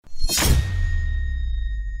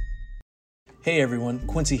Hey everyone,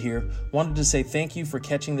 Quincy here. Wanted to say thank you for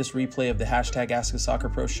catching this replay of the hashtag Ask a Soccer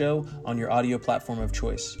Pro show on your audio platform of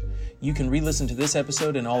choice. You can re-listen to this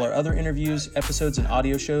episode and all our other interviews, episodes, and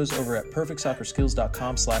audio shows over at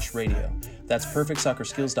perfectsoccerskills.com/radio. That's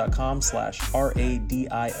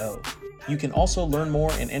perfectsoccerskills.com/RADIO. You can also learn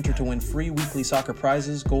more and enter to win free weekly soccer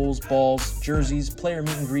prizes, goals, balls, jerseys, player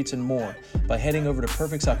meet and greets, and more by heading over to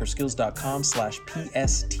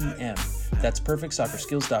perfectsoccerskills.com/PSTM. That's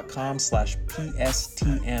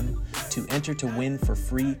perfectsoccerskills.com/PSTM to enter to win for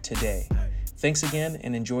free today. Thanks again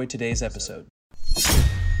and enjoy today's episode.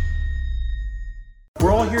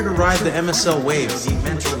 We're all here to ride the MSL wave, the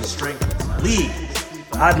Mental Strength League.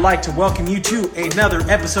 I'd like to welcome you to another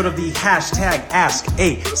episode of the hashtag Ask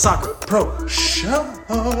a Soccer Pro show.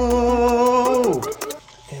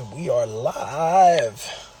 And we are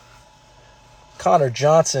live. Connor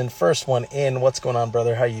Johnson, first one in. What's going on,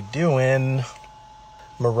 brother? How you doing?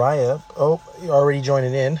 Mariah, you're already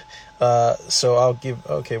joining in. So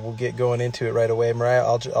we'll get going into it right away. Mariah,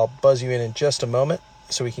 I'll buzz you in just a moment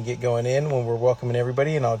so we can get going in when we're welcoming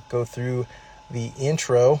everybody, and I'll go through the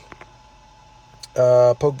intro.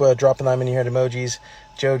 Pogba dropping I'm in your head emojis.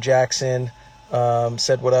 Joe Jackson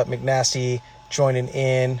said what up. McNasty joining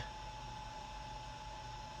in.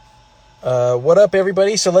 What up,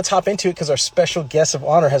 everybody? So let's hop into it because our special guest of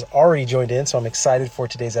honor has already joined in. So I'm excited for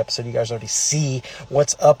today's episode. You guys already see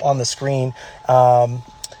what's up on the screen.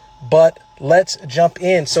 But let's jump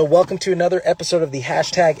in. So welcome to another episode of the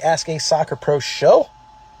hashtag Ask a Soccer Pro show.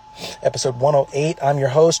 Episode 108. I'm your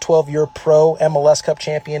host, 12-year pro, MLS Cup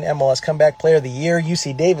champion, MLS Comeback Player of the Year,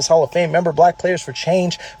 UC Davis Hall of Fame member, Black Players for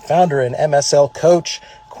Change, founder and MSL coach,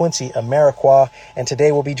 Quincy Amarikwa. And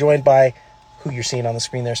today we'll be joined by who you're seeing on the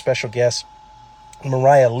screen there, special guest,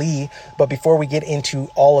 Mariah Lee. But before we get into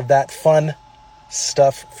all of that fun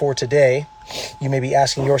stuff for today, you may be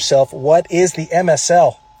asking yourself, what is the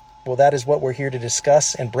MSL? Well, that is what we're here to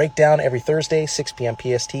discuss and break down every Thursday, 6 p.m.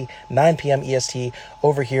 PST, 9 p.m. EST,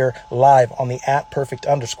 over here live on the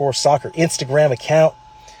 @perfect_soccer Instagram account.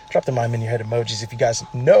 Drop the mime in your head emojis if you guys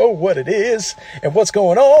know what it is and what's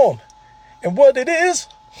going on and what it is.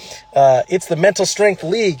 It's the Mental Strength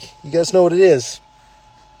League. You guys know what it is.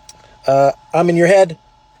 I'm in your head.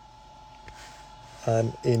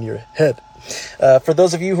 I'm in your head. For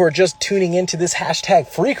those of you who are just tuning into this hashtag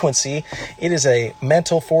frequency, it is a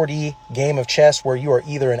mental 4D game of chess where you are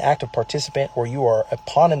either an active participant or you are a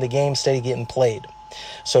pawn in the game steady getting played.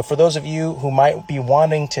 So for those of you who might be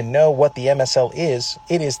wanting to know what the MSL is,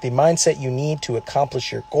 it is the mindset you need to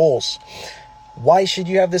accomplish your goals. Why should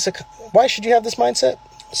you have this mindset?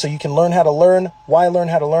 So you can learn how to learn. Why learn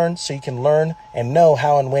how to learn? So you can learn and know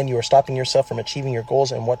how and when you are stopping yourself from achieving your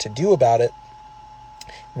goals and what to do about it.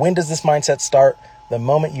 When does this mindset start? The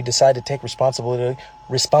moment you decide to take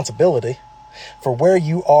responsibility for where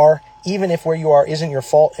you are, even if where you are isn't your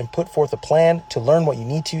fault, and put forth a plan to learn what you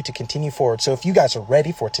need to continue forward. So if you guys are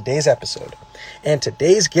ready for today's episode and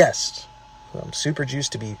today's guest, I'm super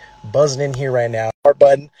juiced to be buzzing in here right now. Our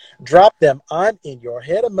button, drop them I'm in your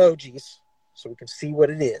head emojis so we can see what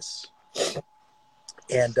it is.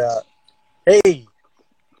 And hey.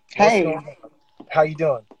 How you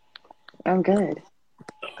doing? I'm good.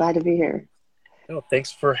 Glad to be here. No,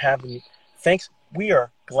 thanks for having me. Thanks. We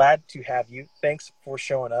are glad to have you. Thanks for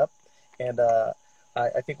showing up. And I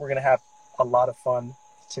think we're going to have a lot of fun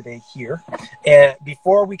today here. And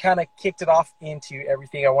before we kind of kicked it off into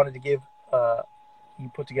everything, I wanted to give you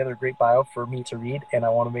put together a great bio for me to read, and I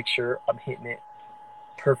want to make sure I'm hitting it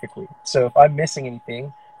perfectly. So if I'm missing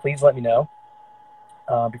anything, please let me know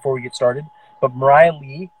before we get started. But Mariah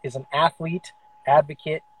Lee is an athlete,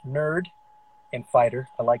 advocate, nerd, and fighter.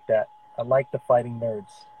 I like that. I like the fighting nerds.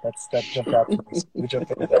 That jumped out to me. We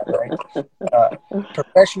jumped into that, right?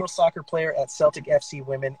 Professional soccer player at Celtic FC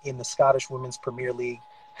Women in the Scottish Women's Premier League.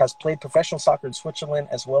 Has played professional soccer in Switzerland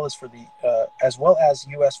as well as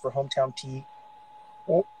US for hometown team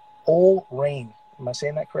OL Reign. Am I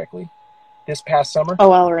saying that correctly? This past summer.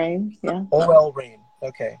 OL Reign, yeah. OL Reign.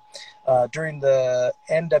 Okay. During the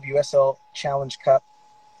NWSL Challenge Cup,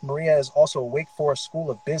 Maria is also a Wake Forest School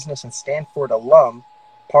of Business and Stanford alum,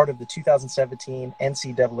 part of the 2017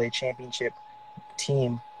 NCAA Championship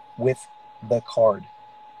team with the Card.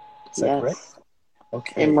 Is that correct?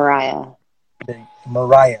 Okay. And Mariah.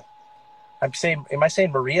 Mariah. Am I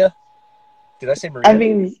saying Maria? Did I say Maria? I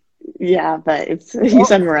mean, yeah, but you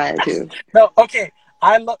said Mariah too. No, okay.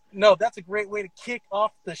 No, that's a great way to kick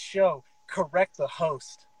off the show. Correct the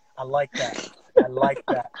host. I like that. I like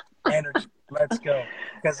that energy. Let's go.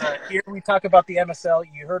 Because here we talk about the MSL.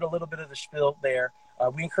 You heard a little bit of the spiel there.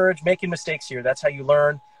 We encourage making mistakes here. That's how you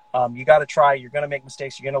learn. You got to try. You're going to make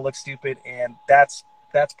mistakes. You're going to look stupid, and that's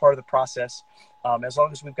part of the process. As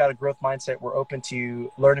long as we've got a growth mindset, we're open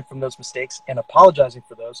to learning from those mistakes and apologizing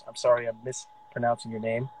for those. I'm sorry, I'm mispronouncing your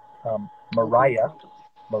name, Mariah.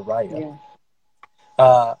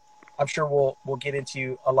 Yeah. I'm sure we'll get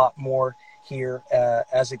into a lot more here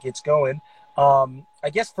as it gets going. I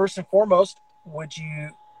guess first and foremost, would you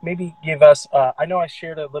maybe give us? I know I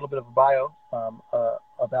shared a little bit of a bio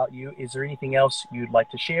about you. Is there anything else you'd like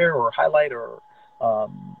to share or highlight, or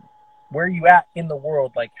where are you at in the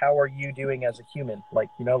world? Like, how are you doing as a human? Like,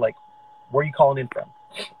 like, where are you calling in from?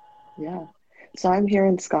 Yeah. So I'm here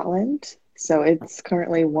in Scotland. So it's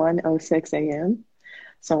currently 1:06 a.m.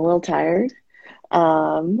 So I'm a little tired.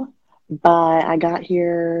 But I got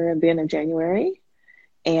here at the end of January,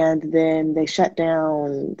 and then they shut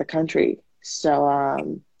down the country.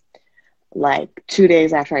 So like 2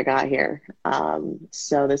 days after I got here.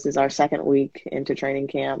 So this is our second week into training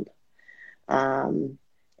camp. And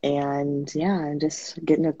yeah, I'm just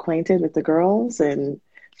getting acquainted with the girls and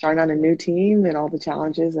starting on a new team and all the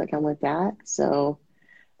challenges that come with that. So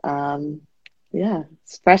yeah,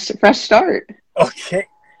 it's fresh start.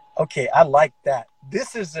 Okay, I like that.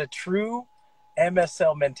 This is a true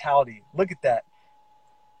MSL mentality. Look at that.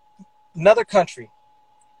 Another country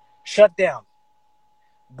shut down,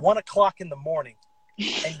 1:00 in the morning,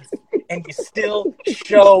 and you still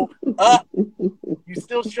show up. You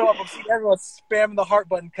still show up. I'm seeing everyone spamming the heart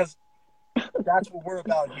button because that's what we're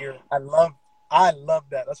about here. I love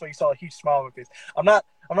that. That's why you saw a huge smile on my face. I'm not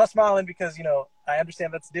smiling because, I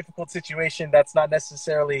understand that's a difficult situation. That's not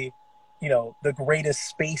necessarily, the greatest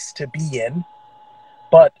space to be in,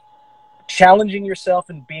 but challenging yourself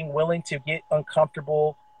and being willing to get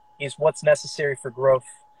uncomfortable is what's necessary for growth.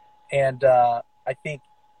 And I think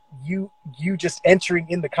you just entering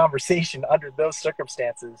in the conversation under those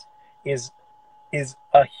circumstances is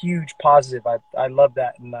a huge positive. I love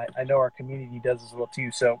that, and I know our community does as well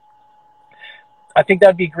too. So I think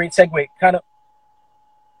that'd be a great segue. Kind of,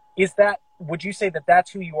 would you say that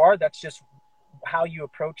that's who you are? That's just how you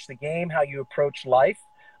approach the game, how you approach life?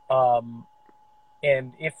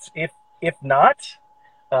 And if not,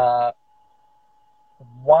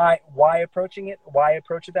 why approaching it? Why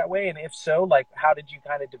approach it that way? And if so, like, how did you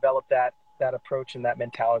kind of develop that approach and that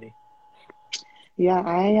mentality? Yeah,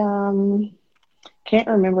 I can't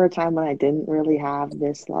remember a time when I didn't really have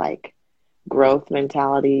this like growth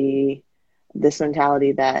mentality, this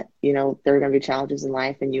mentality that, there are going to be challenges in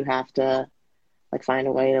life and you have to like find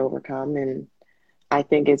a way to overcome. And I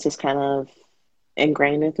think it's just kind of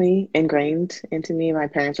ingrained into me. My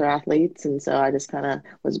parents are athletes, and so I just kind of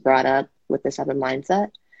was brought up with this type of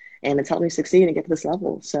mindset, and it's helped me succeed and get to this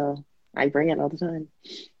level. So I bring it all the time.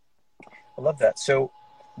 I love that. So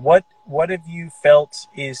what have you felt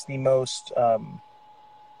is the most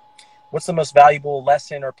what's the most valuable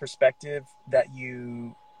lesson or perspective that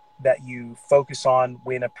you focus on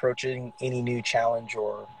when approaching any new challenge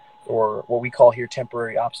or what we call here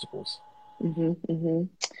temporary obstacles?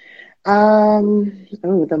 Oh,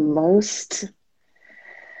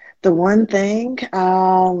 the one thing,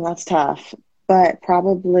 that's tough, but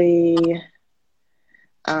probably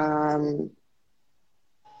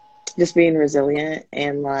just being resilient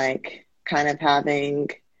and like kind of having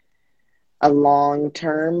a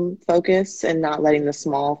long-term focus and not letting the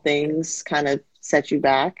small things kind of set you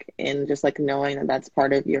back, and just like knowing that that's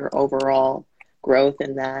part of your overall growth,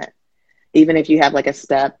 and that even if you have like a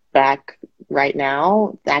step back right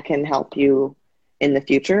now, that can help you in the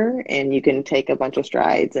future, and you can take a bunch of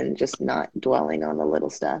strides and just not dwelling on the little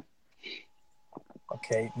stuff.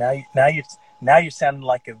 Okay, now you're sounding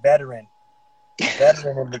like a veteran in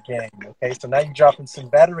the game. Okay, so now you're dropping some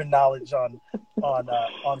veteran knowledge on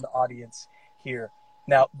the audience here.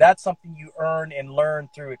 Now that's something you earn and learn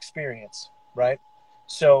through experience, right?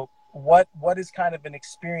 So what is kind of an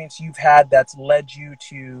experience you've had that's led you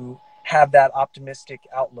to have that optimistic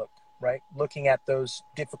outlook, right? Looking at those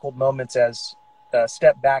difficult moments as a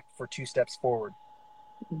step back for two steps forward.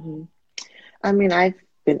 Mm-hmm. I mean, I've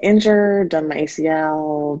been injured, done my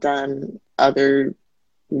ACL, done other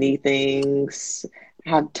knee things,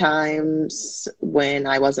 had times when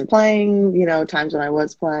I wasn't playing, times when I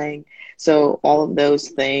was playing. So all of those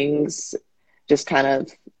things just kind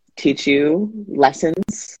of teach you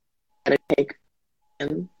lessons how to take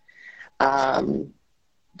in.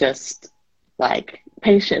 Just like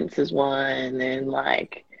patience is one, and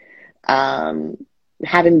like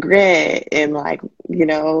having grit, and like,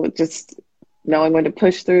 just knowing when to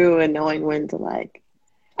push through and knowing when to like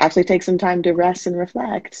actually take some time to rest and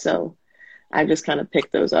reflect. So I've just kind of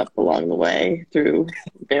picked those up along the way through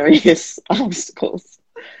various obstacles.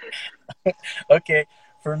 Okay.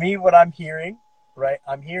 for me, what I'm hearing, right?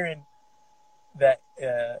 I'm hearing that,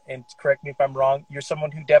 and correct me if I'm wrong, you're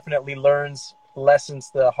someone who definitely learns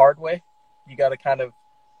lessons the hard way. You got to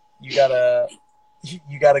you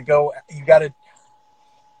got to,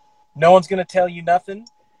 no one's going to tell you nothing,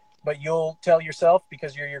 but you'll tell yourself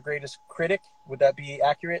because you're your greatest critic. Would that be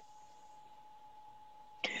accurate?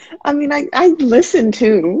 I mean, I listen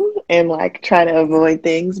to and like try to avoid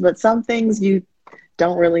things, but some things you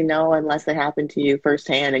don't really know unless they happen to you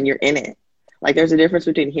firsthand and you're in it. Like there's a difference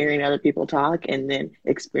between hearing other people talk and then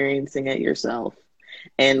experiencing it yourself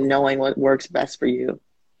and knowing what works best for you.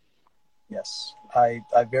 Yes, I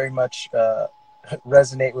very much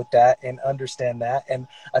resonate with that and understand that. And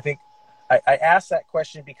I think I asked that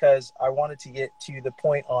question because I wanted to get to the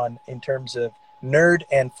point on in terms of nerd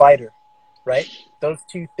and fighter, right? Those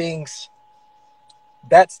two things,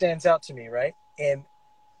 that stands out to me, right? And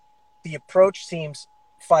the approach seems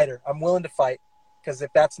fighter. I'm willing to fight because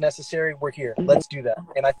if that's necessary, we're here. Let's do that.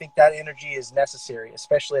 And I think that energy is necessary,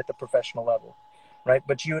 especially at the professional level, right?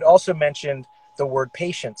 But you had also mentioned the word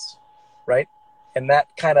patience, right? And that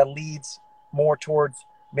kind of leads more towards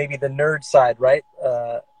maybe the nerd side, right?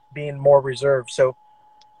 Being more reserved. So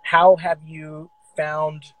how have you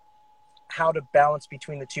found how to balance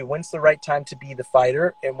between the two? When's the right time to be the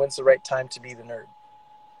fighter and when's the right time to be the nerd?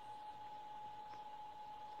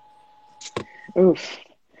 Oof.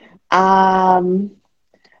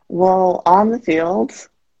 Well, on the field,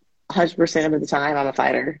 100% of the time, I'm a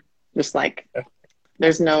fighter. Just like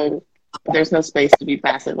there's no space to be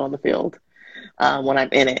passive on the field when I'm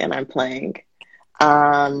in it and I'm playing.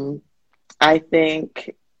 I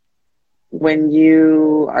think when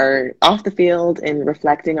you are off the field and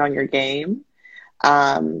reflecting on your game,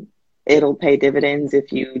 it'll pay dividends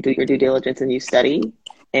if you do your due diligence and you study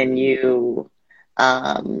and you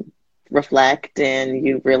reflect and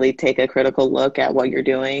you really take a critical look at what you're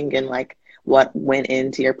doing and like what went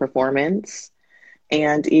into your performance.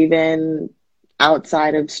 And even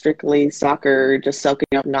outside of strictly soccer, just soaking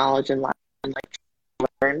up knowledge and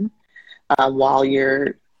learn while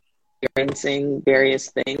you're experiencing various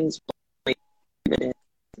things will pay dividends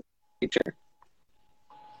in the future.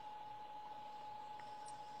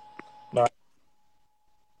 No, I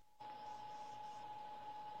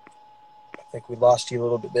think we lost you a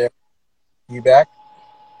little bit there. You back?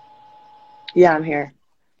 Yeah, I'm here.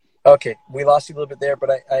 Okay, we lost you a little bit there, but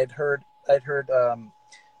I'd heard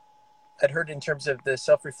in terms of the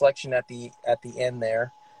self-reflection at the end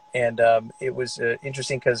there, and it was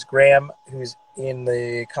interesting because Graham, who's in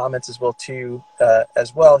the comments as well too,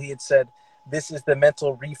 as well, he had said this is the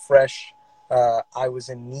mental refresh I was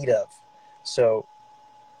in need of. So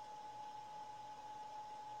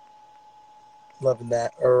loving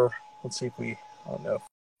that. Or let's see if we, I don't know.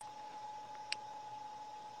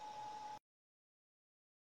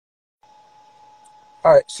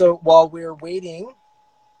 All right, so while we're waiting,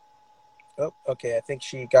 oh, okay, I think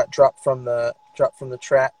she got dropped from the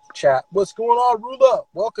chat. What's going on, Rula?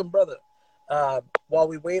 Welcome, brother. While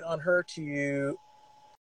we wait on her to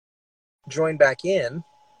join back in,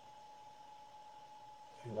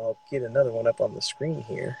 and I'll get another one up on the screen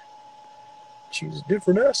here. Choose a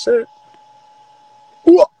different asset.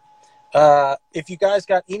 If you guys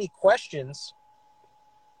got any questions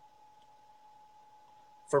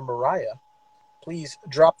for Mariah, please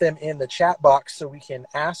drop them in the chat box so we can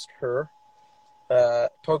ask her.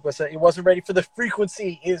 Pogba said it wasn't ready for the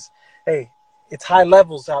frequency. Hey, it's high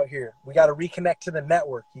levels out here. We got to reconnect to the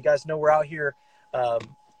network. You guys know we're out here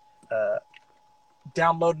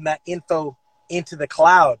downloading that info into the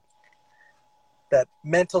cloud. That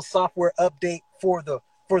mental software update for the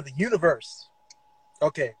universe.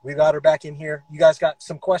 Okay, we got her back in here. You guys got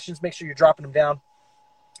some questions? Make sure you're dropping them down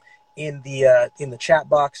in the chat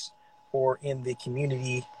box or in the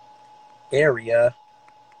community area,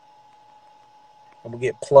 and we'll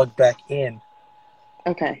get plugged back in.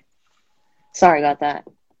 Okay. Sorry about that.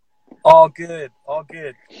 All good.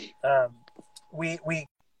 We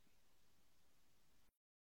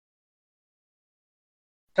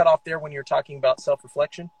cut off there when you're talking about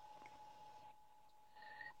self-reflection.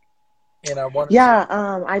 And I wanted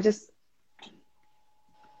just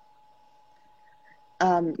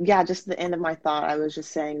the end of my thought. I was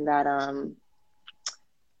just saying that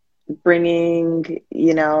bringing,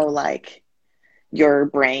 like your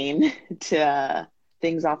brain to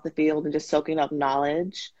things off the field and just soaking up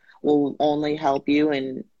knowledge will only help you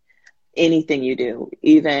in anything you do,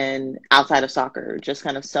 even outside of soccer. Just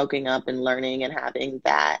kind of soaking up and learning and having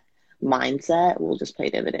that mindset will just pay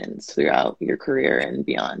dividends throughout your career and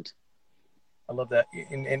beyond. I love that.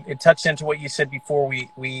 And it touched into what you said before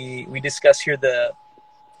we discussed here, the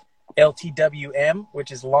LTWM,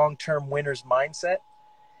 which is long-term winners mindset.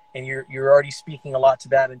 And you're already speaking a lot to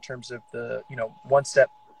that in terms of the, one step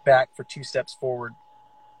back for two steps forward.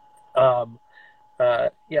 Shout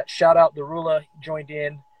out Darula joined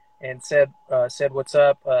in and said what's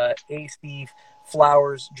up. A.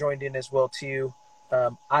 Flowers joined in as well too.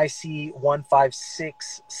 IC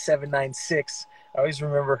 156796. I always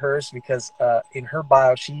remember hers because in her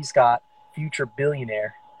bio she's got future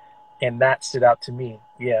billionaire, and that stood out to me.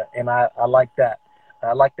 Yeah, and I like that.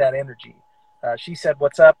 I like that energy. She said,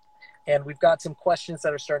 "What's up?" And we've got some questions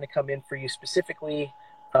that are starting to come in for you specifically.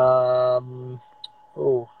 I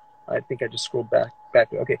think I just scrolled back.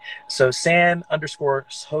 Okay, so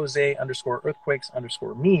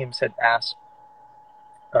San_Jose_earthquakes_memes had asked,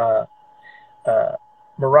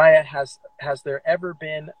 Mariah, has there ever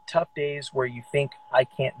been tough days where you think I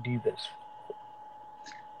can't do this?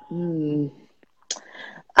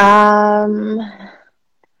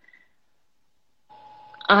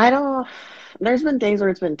 I don't. There's been days where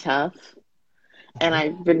it's been tough, and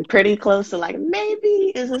I've been pretty close to like,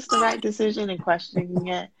 maybe is this the right decision and questioning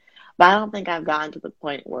it. But I don't think I've gotten to the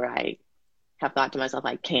point where I have thought to myself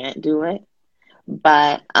I can't do it.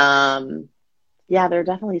 But yeah, there are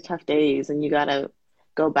definitely tough days, and you gotta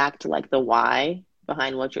go back to like the why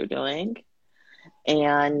behind what you're doing.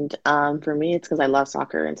 And for me, it's because I love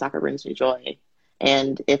soccer, and soccer brings me joy.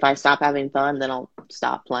 And if I stop having fun, then I'll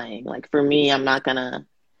stop playing. Like for me, I'm not gonna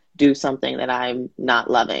do something that I'm not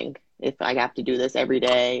loving. If I have to do this every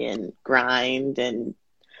day and grind and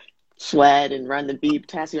sweat and run the beep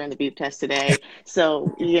test, you run the beep test today.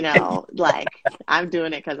 So, like I'm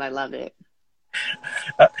doing it because I love it.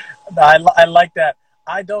 I like that.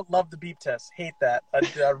 I don't love the beep test. Hate that. I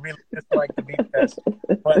really dislike the beep test.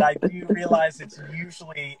 But I do realize it's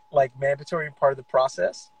usually like mandatory part of the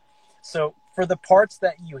process. So for the parts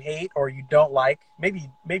that you hate or you don't like, maybe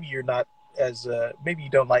you're not as maybe you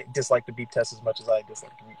don't dislike the beep test as much as I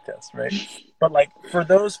dislike the beep test, right? But like for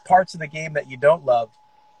those parts of the game that you don't love,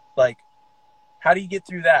 like how do you get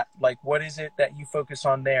through that? Like what is it that you focus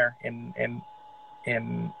on there in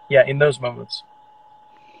those moments?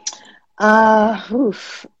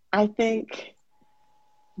 I think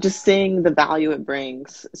just seeing the value it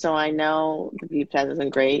brings. So I know the beep test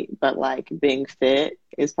isn't great, but like being fit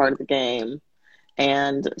is part of the game.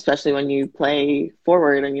 And especially when you play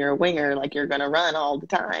forward and you're a winger, like you're going to run all the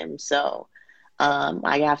time. So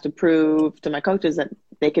I have to prove to my coaches that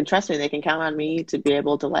they can trust me. They can count on me to be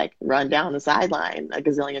able to like run down the sideline a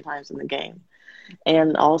gazillion times in the game.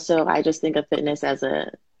 And also I just think of fitness as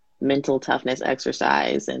a mental toughness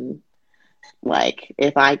exercise. And like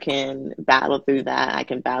if I can battle through that, I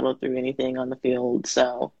can battle through anything on the field.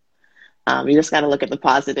 So you just got to look at the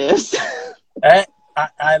positives.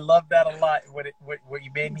 I love that a lot. What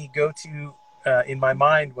you made me go to in my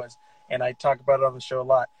mind was, and I talk about it on the show a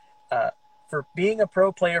lot, for being a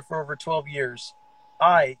pro player for over 12 years,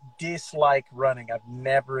 I dislike running. I've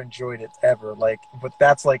never enjoyed it ever. But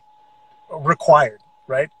that's like required,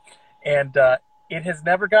 right? And it has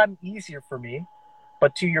never gotten easier for me.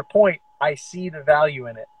 But to your point, I see the value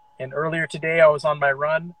in it. And earlier today, I was on my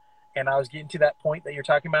run, and I was getting to that point that you're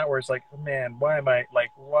talking about where it's like, man, why am I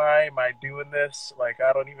doing this? Like,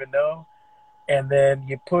 I don't even know. And then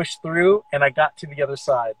you push through, and I got to the other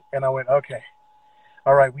side, and I went, okay,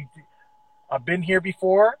 all right, I've been here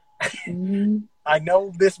before. Mm-hmm. I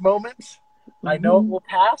know this moment. Mm-hmm. I know it will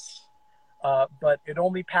pass, but it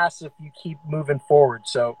only passes if you keep moving forward.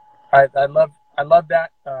 So I love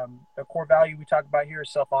that. A core value we talk about here is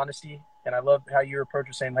self-honesty, and I love how you approach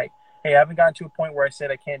it, saying like, hey, I haven't gotten to a point where I said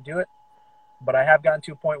I can't do it, but I have gotten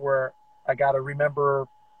to a point where I got to remember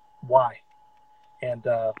why. And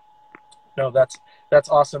no, that's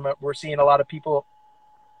awesome. We're seeing a lot of people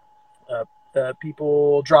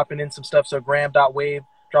dropping in some stuff. So Graham.wave,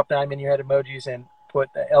 drop the I'm in your head emojis and put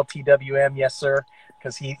LTWM, yes, sir,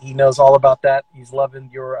 because he knows all about that. He's loving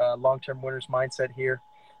your long-term winners mindset here.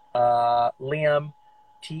 Liam,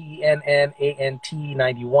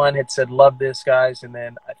 TENNANT91 had said, love this, guys. And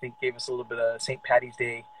then I think gave us a little bit of St. Patty's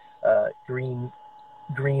Day green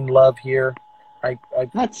love here.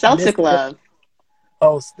 That's Celtic love.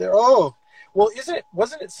 Well,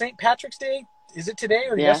 wasn't it St. Patrick's Day? Is it today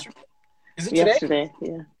or yesterday? Is it today? Yesterday,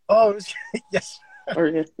 yeah. Oh, it was yes. Or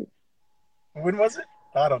yesterday. When was it?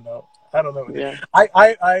 I don't know. Yeah.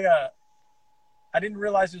 I didn't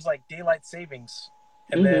realize it was like daylight savings,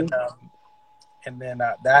 and Mm-hmm. then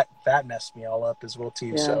that messed me all up as well too.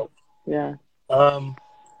 Yeah. So yeah. Let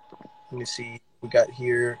me see. We got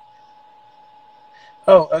here.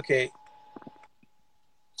 Oh, okay.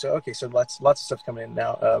 So okay, so lots of stuff coming in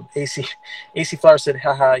now. AC Flower said,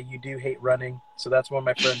 "Haha, you do hate running." So that's one of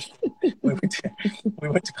my friends. we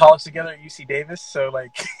went to college together at UC Davis. So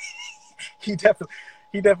like, he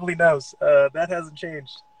definitely knows. That hasn't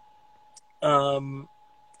changed.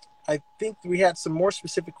 I think we had some more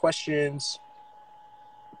specific questions.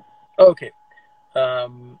 Oh, okay.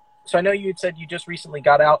 So I know you had said you just recently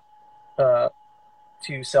got out to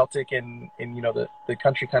Celtic, and the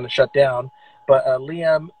country kind of shut down. But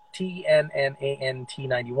Liam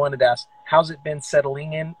TNNANT91 had asked, "How's it been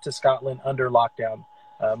settling in to Scotland under lockdown?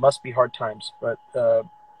 Must be hard times." But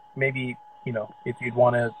maybe if you'd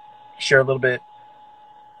want to share a little bit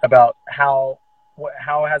about how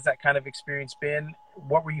has that kind of experience been?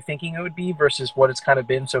 What were you thinking it would be versus what it's kind of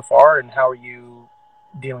been so far, and how are you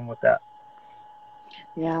dealing with that?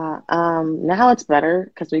 Yeah, now it's better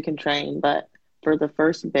because we can train, but for the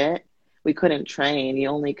first bit, we couldn't train. You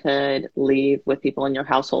only could leave with people in your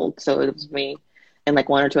household. So it was me and like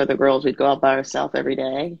one or two other girls. We'd go out by ourselves every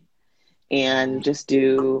day and just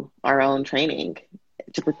do our own training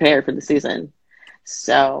to prepare for the season.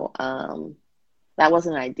 So that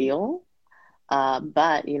wasn't ideal,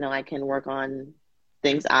 but I can work on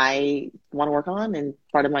things I want to work on and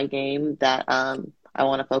part of my game that I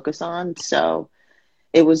want to focus on. So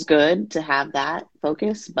it was good to have that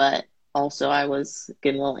focus, but also I was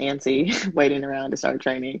getting a little antsy waiting around to start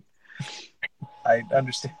training. I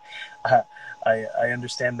understand. I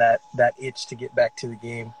understand that itch to get back to the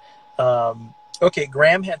game. Okay,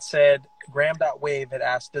 Graham.wave had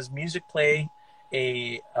asked, does music play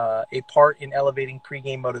a part in elevating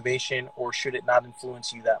pregame motivation, or should it not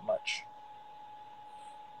influence you that much?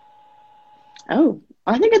 Oh,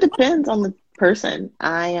 I think it depends on the person.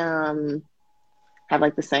 I have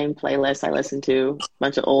like the same playlist I listen to, a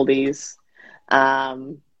bunch of oldies.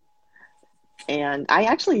 And I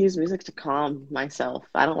actually use music to calm myself.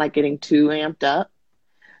 I don't like getting too amped up.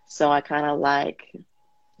 So I kind of like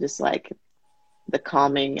just like the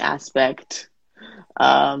calming aspect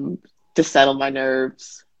to settle my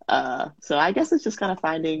nerves. So I guess it's just kind of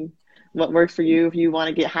finding what works for you. If you want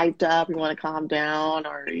to get hyped up, you want to calm down,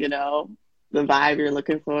 or, the vibe you're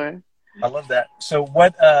looking for. I love that. So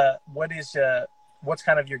what's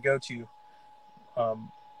kind of your go-to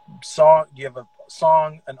song? Do you have a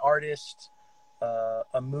song, an artist,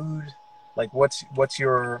 a mood? Like what's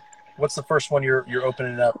the first one you're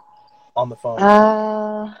opening up on the phone?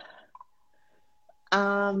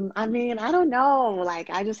 I mean, I don't know. Like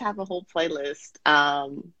I just have a whole playlist.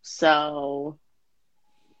 So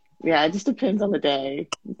yeah, it just depends on the day.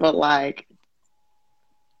 But like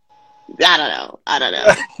I don't know.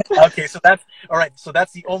 Okay, so that's all right. So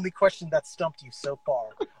that's the only question that stumped you so far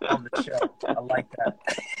on the show. I like that.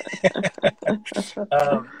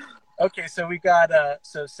 Okay, so we got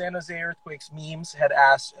so San Jose Earthquakes memes had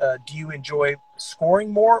asked, do you enjoy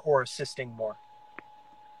scoring more or assisting more?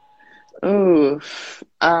 Ooh,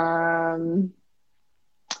 I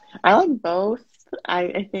like both.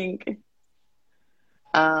 I think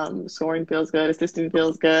scoring feels good, assisting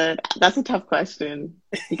feels good. That's a tough question.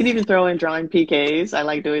 You can even throw in drawing PKs. I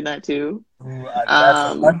like doing that too. Ooh,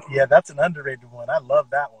 that's an underrated one. I love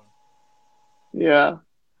that one. Yeah.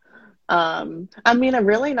 I mean, a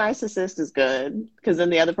really nice assist is good because then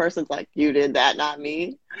the other person's like, you did that, not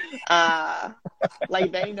me.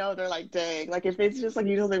 Like they know, they're like, dang. Like if it's just like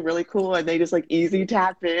you do something really cool and they just like easy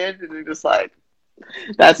tap in and they're just like,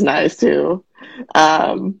 that's nice too.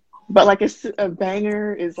 But like a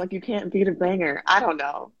banger is like you can't beat a banger. I don't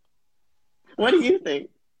know. What do you think?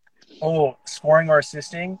 Oh, scoring or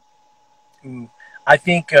assisting? Ooh, I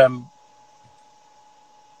think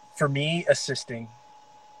for me, assisting.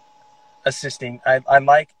 I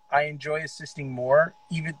enjoy assisting more.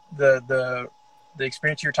 Even the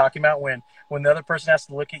experience you're talking about when the other person has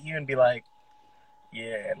to look at you and be like,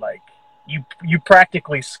 yeah, like you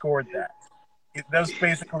practically scored that. That was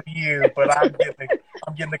basically you, but I'm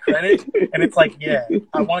getting the credit, and it's like, yeah,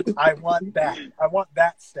 I want that. I want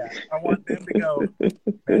that stat. I want them to go,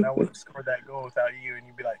 man, I would have scored that goal without you, and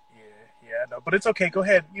you'd be like, yeah, no, but it's okay. Go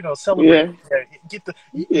ahead, celebrate. Yeah. Get the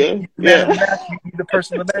Yeah. the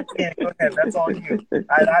person in the match. Yeah, go ahead. That's all you.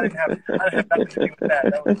 I didn't have nothing to do with that.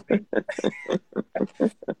 That was me.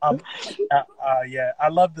 Yeah, I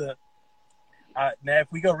love the. Now, if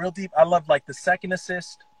we go real deep, I love like the second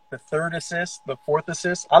assist, the third assist, the fourth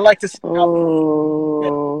assist. I like to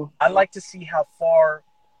see how far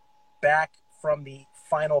back from the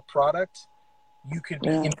final product you could be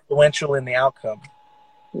influential in the outcome.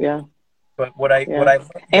 Yeah. But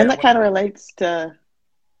that kind of relates to.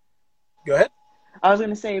 Go ahead. I was going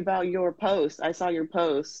to say about your post. I saw your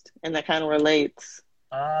post, and that kind of relates.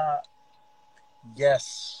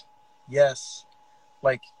 Yes. Yes.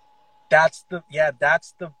 Like that's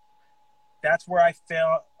where I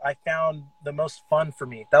found the most fun for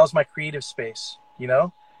me. That was my creative space, you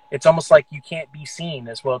know? It's almost like you can't be seen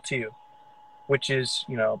as well too, which is,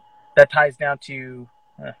 that ties down to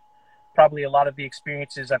probably a lot of the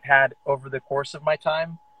experiences I've had over the course of my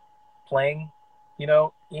time playing,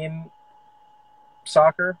 in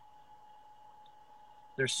soccer.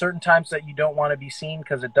 There's certain times that you don't want to be seen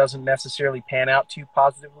because it doesn't necessarily pan out too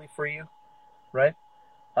positively for you, right?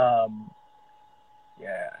 Um,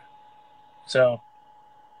 yeah. So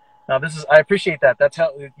now I appreciate that. That's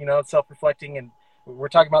how, it's self-reflecting, and we're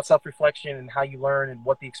talking about self-reflection and how you learn and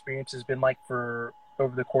what the experience has been like for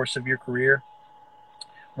over the course of your career.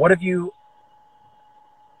 What have you,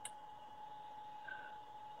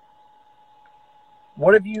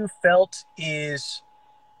 felt is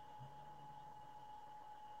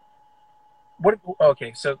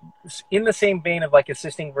okay, so in the same vein of like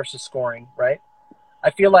assisting versus scoring, right?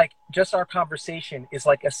 I feel like just our conversation is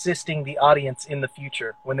like assisting the audience in the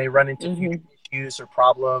future when they run into future issues or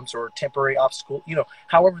problems or temporary obstacle,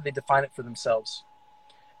 however they define it for themselves.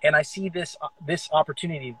 And I see this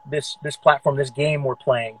opportunity, this platform, this game we're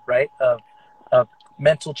playing, right? Of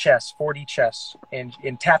mental chess, 4D chess, and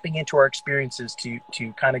tapping into our experiences to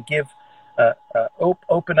kind of give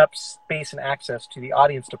open up space and access to the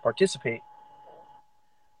audience to participate.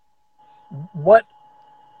 What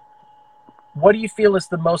do you feel is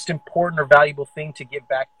the most important or valuable thing to give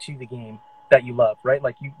back to the game that you love, right?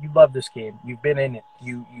 Like you love this game. You've been in it.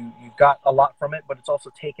 You've got a lot from it, but it's also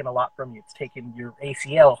taken a lot from you. It's taken your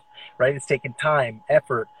ACL, right? It's taken time,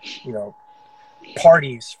 effort,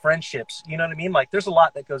 parties, friendships, you know what I mean? Like there's a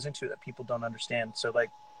lot that goes into it that people don't understand. So like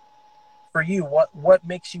for you, what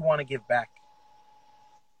makes you want to give back?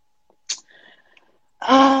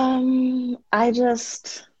 I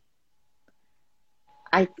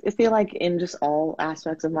feel like in just all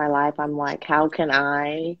aspects of my life, I'm like, how can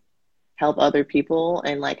I help other people?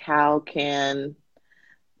 And like, how can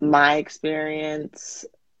my experience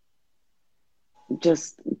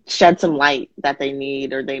just shed some light that they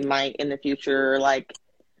need or they might in the future, like,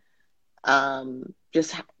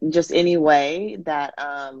 just any way that,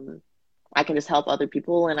 I can just help other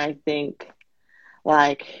people. And I think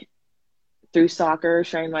like through soccer,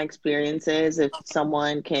 sharing my experiences, if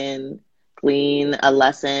someone can glean a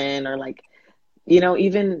lesson or like,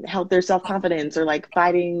 even help their self-confidence or like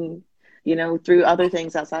fighting, through other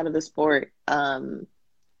things outside of the sport, and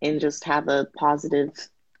just have a positive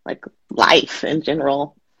like life in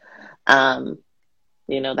general.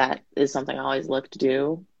 That is something I always look to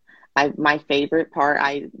do. My favorite part,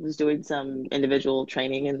 I was doing some individual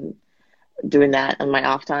training and doing that on my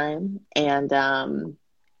off time. And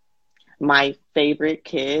my favorite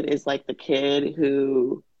kid is like the kid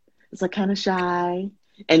who is like kind of shy.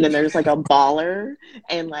 And then there's like a baller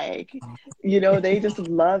and like, they just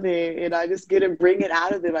love it. And I just get to bring it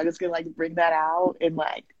out of them. I just get to like bring that out. And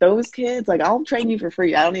like those kids, like I'll train you for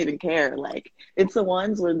free. I don't even care. Like it's the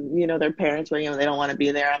ones when, their parents bring them, they don't want to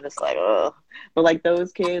be there. I'm just like, oh, but like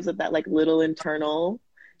those kids with that like little internal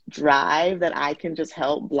drive that I can just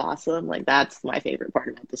help blossom. Like that's my favorite part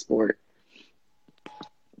about the sport.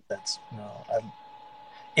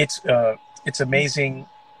 It's amazing.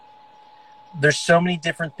 There's so many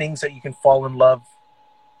different things that you can fall in love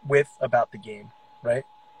with about the game, right?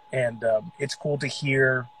 And it's cool to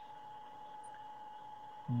hear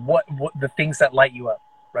what the things that light you up,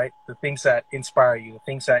 right? The things that inspire you, the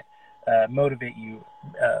things that motivate you.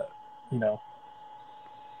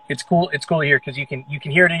 It's cool. It's cool to hear because you can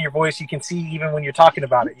hear it in your voice. You can see even when you're talking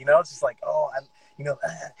about it. It's just like,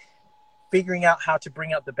 figuring out how to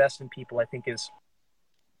bring out the best in people, I think, is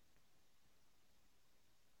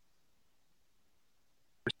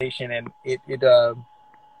conversation. And it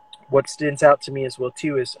what stands out to me as well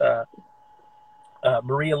too is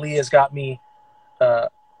Maria Lee has got me.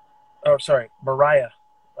 Mariah.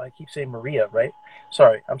 I keep saying Maria, right?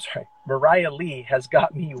 I'm sorry. Mariah Lee has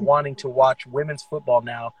got me wanting to watch women's football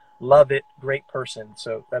now. Love it. Great person.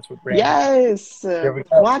 So that's what Brandon. Yes.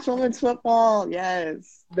 Watch women's football.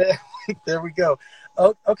 Yes. There we go.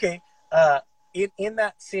 Oh, okay. In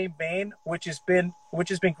that same vein, which has been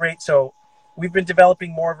great. So we've been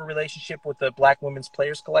developing more of a relationship with the Black Women's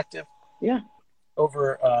Players Collective. Yeah.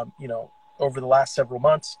 Over the last several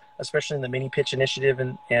months, especially in the mini pitch initiative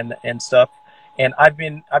and stuff. And I've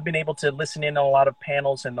been able to listen in on a lot of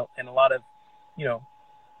panels and a lot of,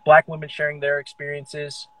 Black women sharing their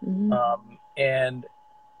experiences, and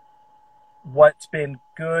what's been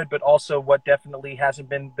good, but also what definitely hasn't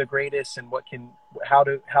been the greatest, and how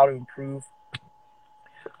to improve.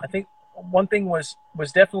 I think one thing was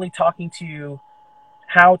definitely talking to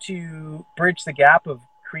how to bridge the gap of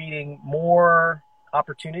creating more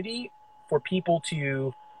opportunity for people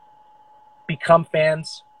to become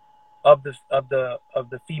fans of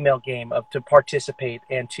the female game, of to participate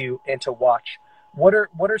and to watch. What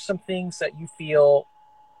are some things that you feel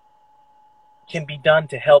can be done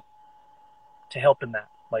to help in that?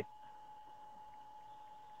 Like,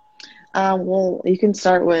 well, you can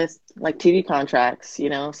start with like TV contracts,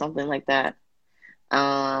 something like that.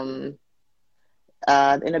 The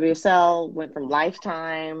NWSL went from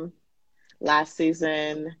Lifetime last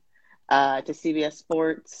season to CBS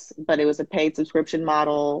Sports, but it was a paid subscription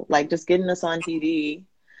model, like just getting us on TV,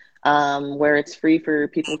 where it's free for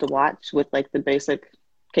people to watch with like the basic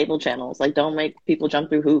cable channels. Like, don't make people jump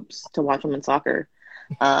through hoops to watch women's soccer.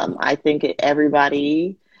 I think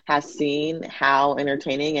everybody has seen how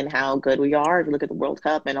entertaining and how good we are. If you look at the World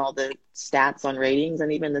Cup and all the stats on ratings,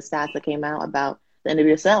 and even the stats that came out about the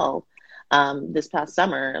NWSL this past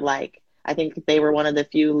summer, like, I think they were one of the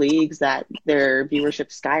few leagues that their viewership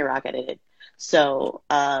skyrocketed. So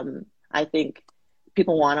I think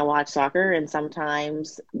people want to watch soccer, and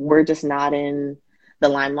sometimes we're just not in the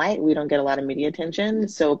limelight. We don't get a lot of media attention,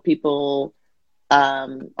 so people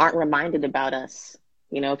aren't reminded about us.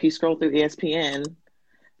 If you scroll through ESPN,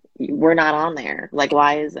 we're not on there. Like,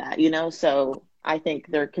 why is that? So I think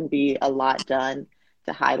there can be a lot done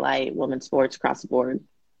to highlight women's sports across the board.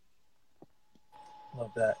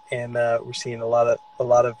 Love that. And we're seeing a lot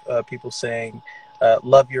of people saying,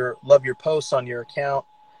 love your posts on your account.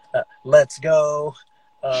 Let's go.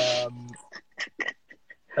 The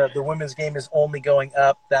women's game is only going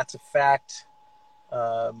up. That's a fact.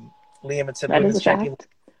 Liam had said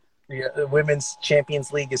the Women's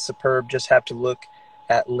Champions League is superb. Just have to look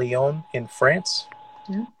at Lyon in France.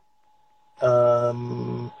 Yeah.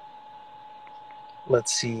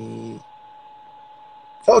 Let's see.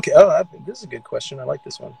 Okay. Oh, this is a good question. I like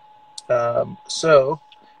this one. So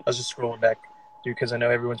I was just scrolling back through because I know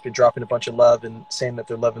everyone's been dropping a bunch of love and saying that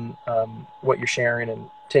they're loving what you're sharing and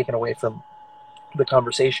taking away from the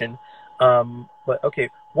conversation. But okay,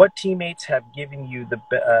 what teammates have given you the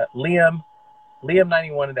Liam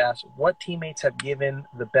 91 had asked, what teammates have given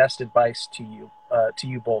the best advice to you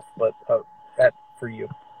both, but for you?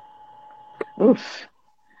 Oof.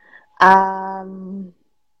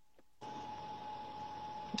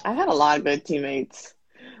 I've had a lot of good teammates.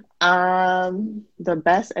 The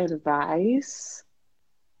best advice,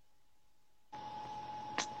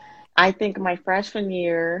 I think my freshman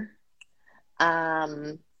year,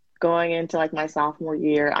 going into like my sophomore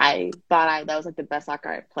year, I thought that was like the best soccer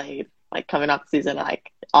I played. Like, coming off the season,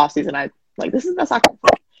 like off season, I like, this is the best soccer I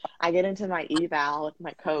played. I get into my eval with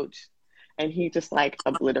my coach, and he just like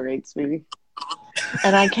obliterates me,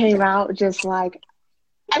 and I came out just like,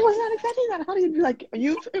 I was not expecting that. How do you be like,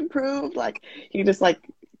 you've improved? Like, he just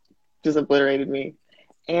obliterated me.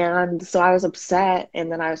 And so I was upset.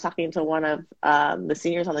 And then I was talking to one of the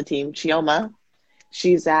seniors on the team, Chioma.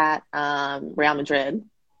 She's at Real Madrid.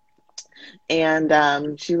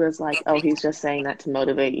 And she was like, oh, he's just saying that to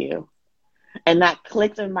motivate you. And that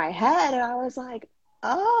clicked in my head. And I was like,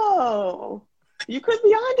 oh, you could be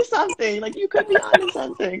onto something. Like, you could be onto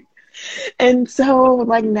something. And so,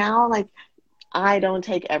 like, now, like, I don't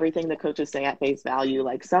take everything the coaches say at face value.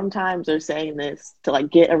 Like, sometimes they're saying this to like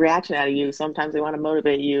get a reaction out of you. Sometimes they want to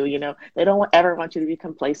motivate you. They don't ever want you to be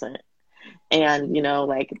complacent. And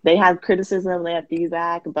like, they have criticism, they have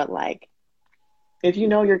feedback, but like, if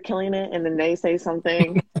you're killing it and then they say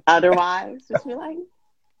something otherwise, just be like,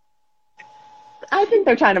 I think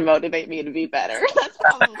they're trying to motivate me to be better. That's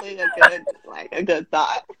probably a good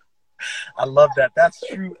thought. I love that. That's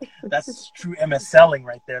true. That's true MS selling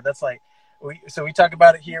right there. That's like, so we talk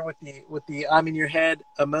about it here with the I'm in your head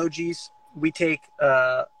emojis. We take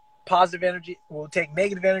positive energy. We'll take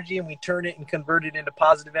negative energy and we turn it and convert it into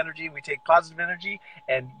positive energy. We take positive energy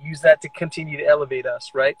and use that to continue to elevate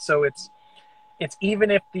us, right? So it's even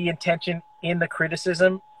if the intention in the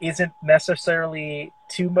criticism isn't necessarily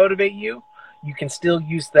to motivate you, you can still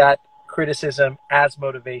use that criticism as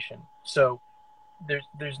motivation. So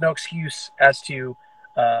there's no excuse as to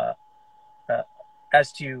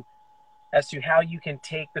how you can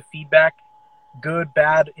take the feedback, good,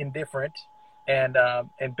 bad, indifferent, and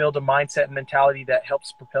build a mindset and mentality that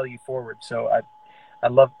helps propel you forward. So I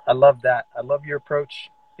love that. I love your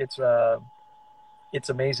approach. It's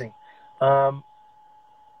amazing. We're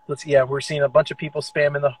seeing a bunch of people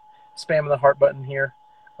spamming the heart button here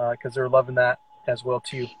because they're loving that as well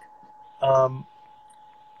too.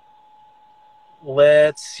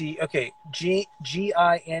 Let's see. Okay, Ging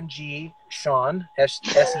Sean S-E.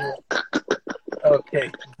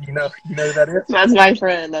 Okay, you know who that is? That's my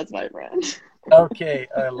friend. Okay,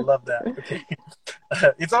 I love that. Okay.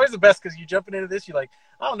 It's always the best because you're jumping into this. You're like,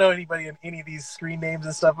 I don't know anybody in any of these screen names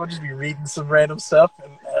and stuff. I'll just be reading some random stuff,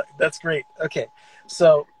 and that's great. Okay,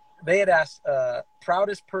 so they had asked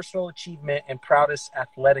proudest personal achievement and proudest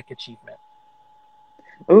athletic achievement.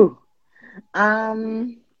 Ooh.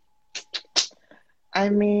 Um, I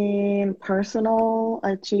mean, personal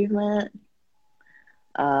achievement,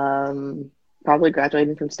 probably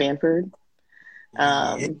graduating from Stanford.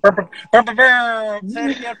 Yeah. Um,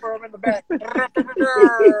 Say it again for them in the back.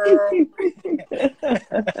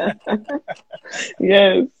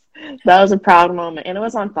 yes, that was a proud moment. And it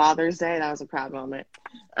was on Father's Day. That was a proud moment.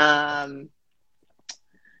 Um,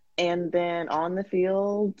 and then on the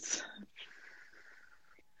field,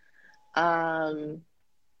 um,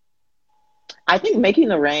 I think making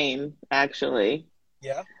the rain, actually,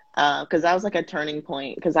 Yeah. because that was like a turning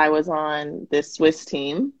point because I was on this Swiss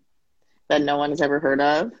team that no one has ever heard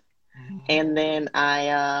of. Mm-hmm. And then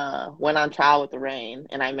I went on trial with the rain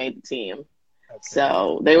and I made the team. Okay.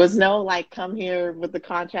 So there was no like, come here with the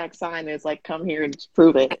contract signed. It's like, come here and just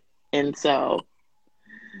prove it. And so,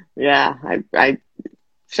 yeah, I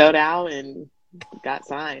showed out and got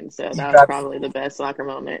signed. So that was probably the best soccer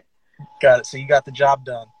moment. Got it. So you got the job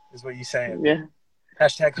done, is what you're saying. Yeah.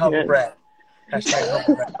 Hashtag humble brag. Hashtag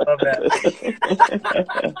humble brag. Love that.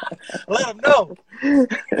 Let them know. Speak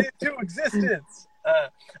it into existence.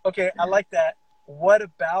 Okay, I like that. What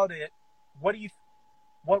about it? What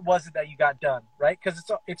was it that you got done? Right? Because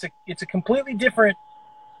it's a completely different.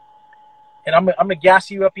 And I'm gonna gas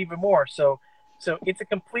you up even more. So it's a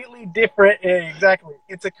completely different. Exactly.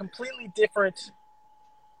 It's a completely different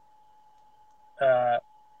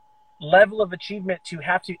level of achievement to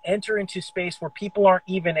have to enter into space where people aren't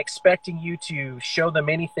even expecting you to show them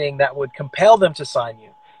anything that would compel them to sign you.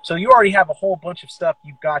 So you already have a whole bunch of stuff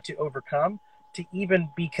you've got to overcome to even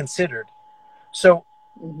be considered. So,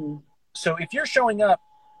 so if you're showing up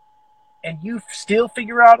and you still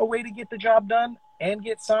figure out a way to get the job done and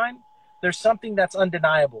get signed, there's something that's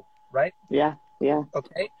undeniable, right? Yeah. Yeah.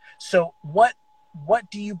 Okay. So what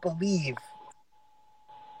do you believe?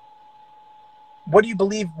 What do you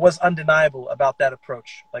believe was undeniable about that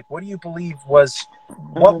approach? Like, what do you believe was,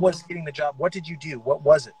 what was getting the job? What did you do? What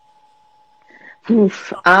was it?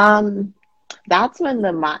 Oof. That's when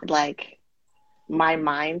my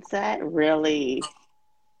mindset really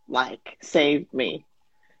like saved me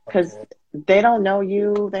because they don't know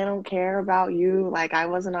you, they don't care about you. Like I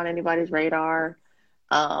wasn't on anybody's radar.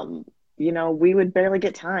 We would barely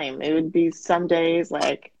get time. It would be some days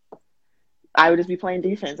like I would just be playing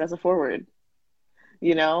defense as a forward.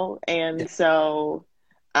 And so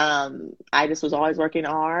I just was always working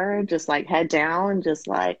hard, just like head down, just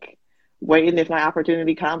like waiting. If my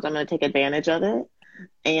opportunity comes, I'm going to take advantage of it.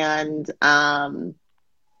 And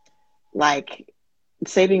like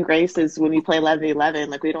saving grace is when we play 11-11,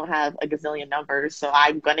 like we don't have a gazillion numbers, so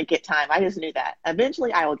I'm going to get time. I just knew that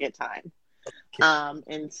eventually I will get time.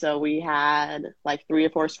 And so we had like 3 or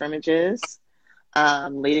 4 scrimmages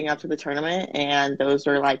leading up to the tournament, and those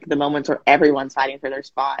were like the moments where everyone's fighting for their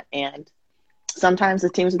spot, and sometimes the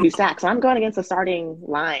teams would be stacked. So I'm going against the starting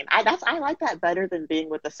line. I like that better than being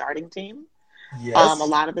with the starting team. Yes. A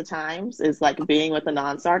lot of the times is like being with the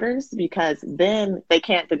non-starters, because then they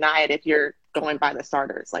can't deny it if you're going by the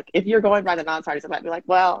starters. Like if you're going by the non-starters, it might be like,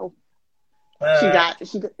 well, but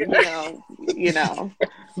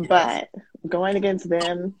going against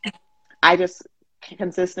them, I just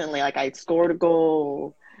consistently, like I scored a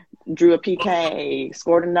goal, drew a PK,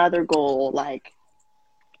 scored another goal. Like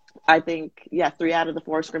I think, 3 out of the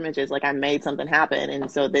 4 scrimmages, like I made something happen.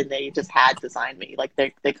 And so then they just had to sign me. Like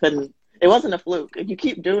they couldn't, it wasn't a fluke. If you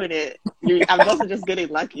keep doing it, I wasn't just getting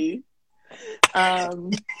lucky.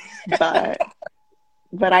 But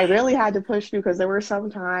I really had to push through, because there were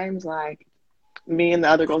some times like me and the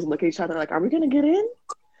other girls would look at each other like, are we going to get in?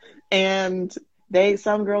 And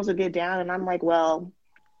some girls would get down, and I'm like, well,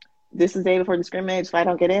 this is the day before the scrimmage. If I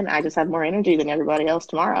don't get in, I just have more energy than everybody else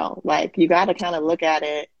tomorrow. Like, you got to kind of look at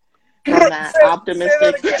it from that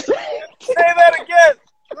optimistic. Say that again.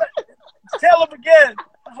 Tell them again.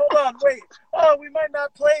 Hold on, wait. Oh, we might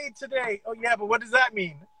not play today. Oh, yeah, but what does that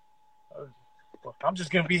mean? Well, I'm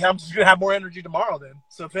just gonna have more energy tomorrow then.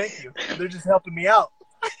 So thank you. They're just helping me out.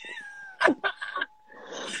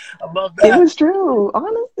 I love that. It was true.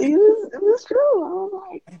 Honestly, it was true. I was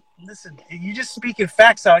like, listen, you just speaking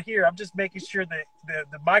facts out here. I'm just making sure that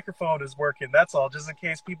the microphone is working. That's all, just in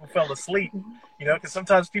case people fell asleep. Because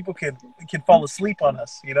sometimes people can fall asleep on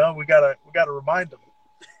us. We gotta remind them.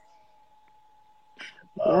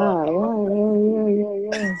 Yeah.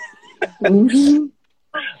 Mm-hmm.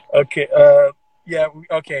 Okay. Yeah,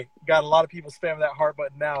 okay. Got a lot of people spamming that heart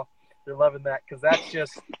button now. They're loving that because that's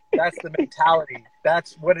the mentality.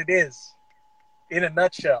 That's what it is in a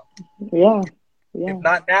nutshell. Yeah. If Yeah.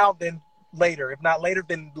 not now, then later. If not later,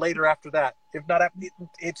 then later after that. If not,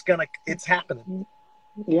 it's happening.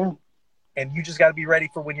 Yeah. And you just got to be ready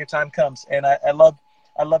for when your time comes. And I love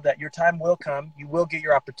that your time will come. You will get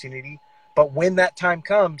your opportunity. But when that time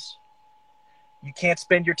comes, you can't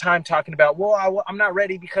spend your time talking about, well, I'm not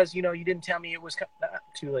ready because, you didn't tell me it was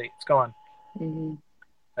too late. It's gone. Mm-hmm.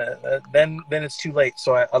 Then it's too late.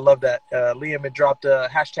 So I love that. Liam had dropped a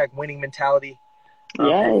hashtag winning mentality.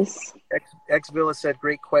 Yes. X Villa said,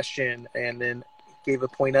 great question. And then gave a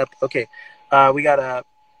point up. Okay. We got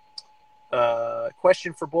a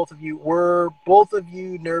question for both of you. Were both of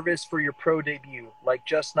you nervous for your pro debut? Like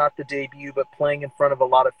just not the debut, but playing in front of a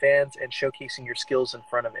lot of fans and showcasing your skills in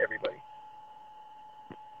front of everybody?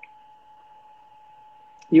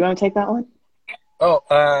 You want to take that one?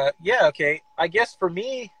 Oh, yeah, okay. I guess for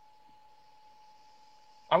me,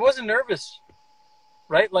 I wasn't nervous,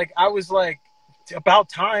 right? Like I was like, about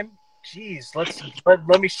time. Jeez,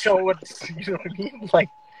 let me show what you know what I mean. Like,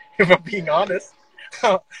 if I'm being honest,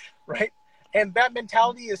 right? And that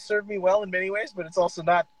mentality has served me well in many ways, but it's also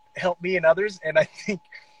not helped me in others. And I think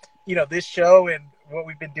this show and what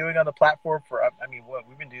we've been doing on the platform for, what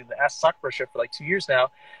we've been doing the Ask Soccer Pro show for like 2 years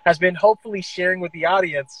now, has been hopefully sharing with the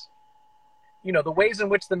audience the ways in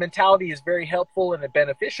which the mentality is very helpful and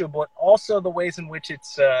beneficial, but also the ways in which it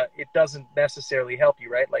doesn't necessarily help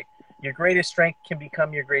you, right? Like your greatest strength can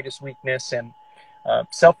become your greatest weakness, and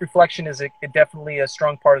self-reflection is definitely a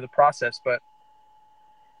strong part of the process. But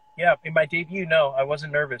yeah, in my debut, no, I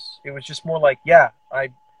wasn't nervous. It was just more like, yeah, I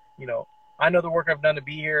know the work I've done to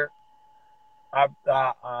be here.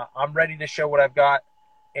 I'm ready to show what I've got,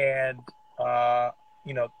 and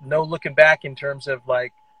no looking back in terms of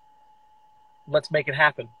like, let's make it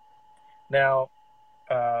happen. Now,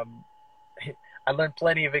 I learned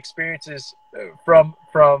plenty of experiences from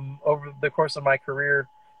over the course of my career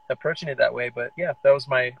approaching it that way. But yeah, that was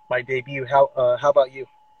my debut. How about you?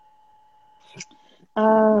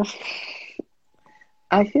 Uh,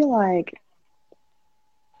 I feel like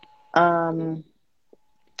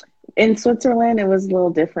in Switzerland it was a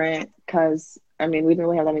little different because we didn't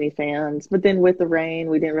really have that many fans. But then with the rain,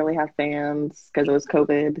 we didn't really have fans because it was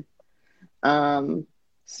COVID.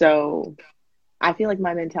 So I feel like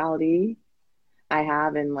my mentality I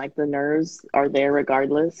have and like the nerves are there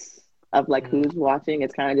regardless of like who's watching.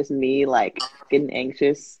 It's kind of just me like getting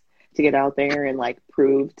anxious to get out there and like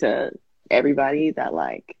prove to everybody that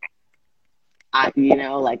like like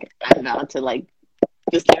I'm about to like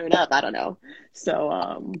just tear it up. I don't know.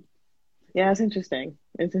 So yeah, it's interesting.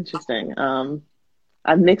 It's interesting.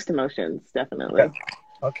 I've mixed emotions, definitely.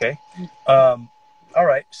 Okay. All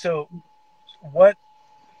right. So what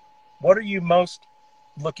are you most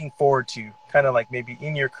looking forward to, kind of like maybe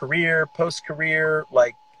in your career, post career,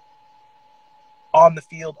 like on the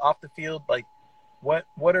field, off the field? Like what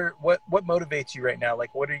motivates you right now?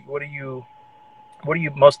 Like what are you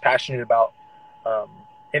most passionate about?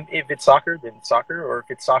 And if it's soccer, then soccer, or if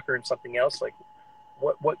it's soccer and something else, like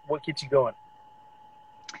what gets you going?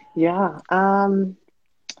 Yeah.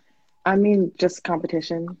 Just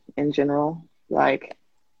competition in general. Like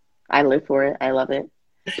I live for it. I love it.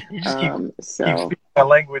 You just keep So speaking my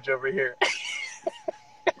language over here.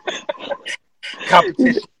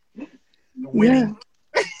 Competition, winning.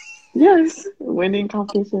 yeah. Yes, winning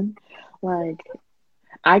competition. Like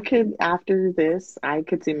after this, I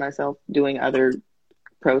could see myself doing other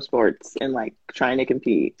pro sports and like trying to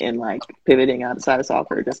compete and like pivoting outside of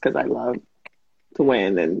soccer just because I love to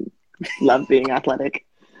win and love being athletic.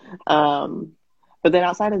 But then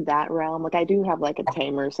outside of that realm, like I do have like a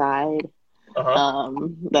tamer side.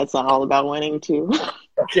 That's not all about winning too.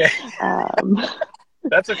 Okay. um,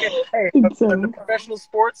 That's okay. Hey, so, in the professional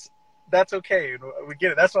sports, that's okay. We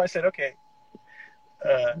get it. That's why I said okay.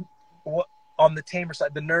 What on the tamer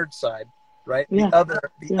side, the nerd side, right? yeah,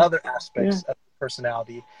 The other aspects yeah. of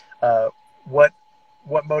personality. What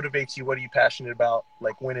motivates you? What are you passionate about?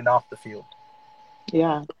 Like winning off the field?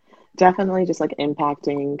 Yeah, definitely just like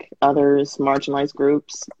impacting others, marginalized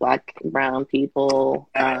groups, Black, brown people.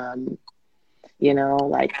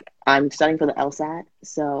 Like I'm studying for the LSAT,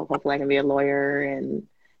 so hopefully I can be a lawyer and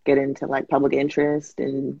get into like public interest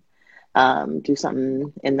and do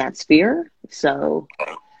something in that sphere. So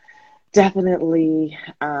definitely,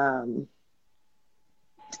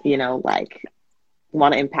 like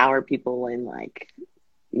want to empower people and like,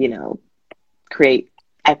 create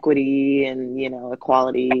equity and,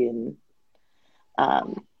 equality and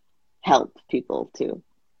help people too.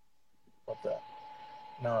 Love that.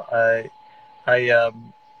 No, I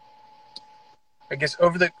I guess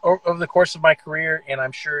over the course of my career, and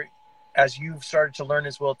I'm sure as you've started to learn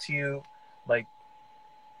as well too, like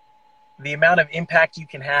the amount of impact you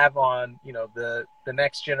can have on, you know, the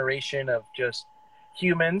next generation of just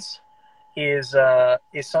humans is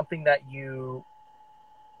something that you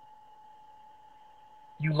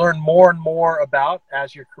learn more and more about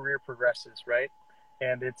as your career progresses, right?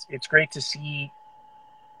 And it's great to see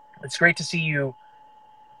you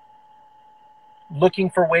looking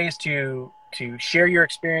for ways to share your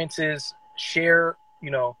experiences, share,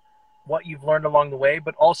 you know, what you've learned along the way,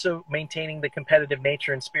 but also maintaining the competitive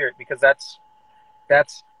nature and spirit, because that's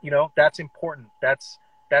you know, that's important. That's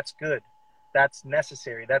good. That's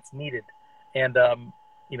necessary. That's needed. And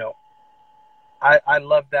you know, I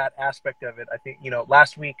love that aspect of it. I think, you know,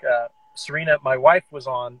 last week Serena, my wife, was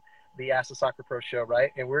on the Ask the Soccer Pro show,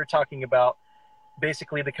 right? And we were talking about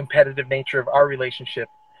basically the competitive nature of our relationship,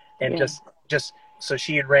 and Yeah. just so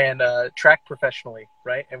she had ran track professionally,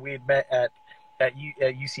 right? And we had met at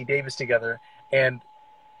UC Davis together, and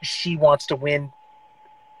she wants to win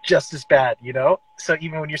just as bad, you know? So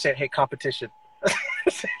even when you're saying, hey, competition,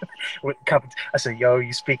 I say, yo,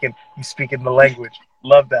 you speaking the language.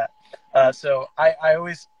 Love that. So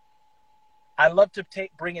I love to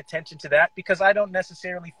bring attention to that, because I don't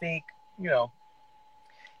necessarily think, you know,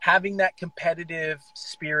 having that competitive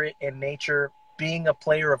spirit and nature, being a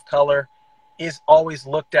player of color, is always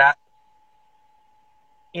looked at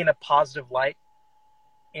in a positive light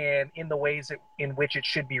and in the ways in which it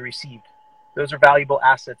should be received. Those are valuable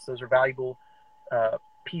assets. Those are valuable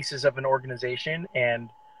pieces of an organization.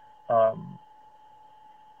 And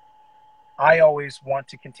I always want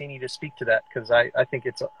to continue to speak to that, because I think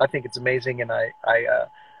it's amazing. And I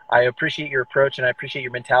appreciate your approach, and I appreciate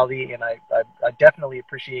your mentality. And I definitely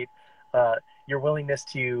appreciate your willingness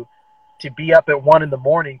to be up at 1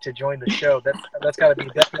 a.m. to join the show. That's got to be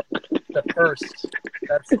definitely the first.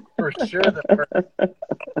 That's for sure the first.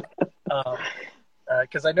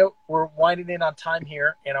 Because I know we're winding in on time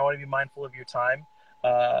here, and I want to be mindful of your time.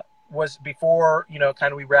 Was before, you know,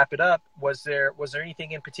 kind of we wrap it up, was there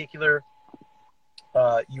anything in particular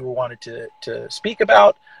you wanted to speak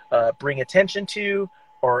about, bring attention to,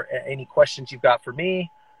 or any questions you've got for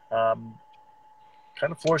me? Kind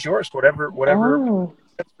of floor is yours. Whatever Oh,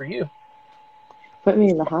 for you. put me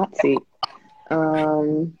in the hot seat.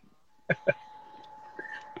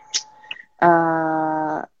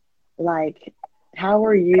 Like, how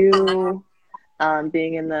are you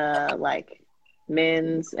being in the like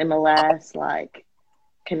men's MLS, like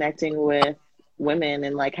connecting with women,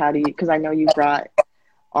 and like how do you, because I know you brought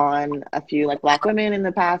on a few like black women in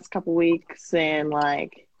the past couple weeks, and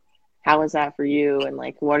like how is that for you, and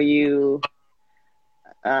like what are you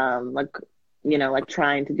like, you know, like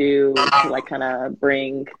trying to do to like kind of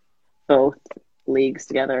bring both leagues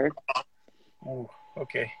together? Ooh,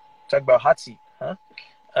 okay. Talk about hot seat, huh?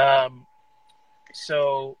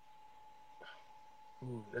 So,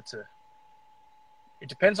 it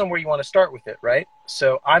depends on where you want to start with it, right?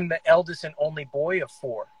 So I'm the eldest and only boy of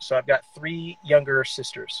 4. So I've got 3 younger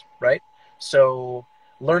sisters, right? So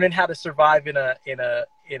learning how to survive in a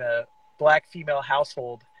black female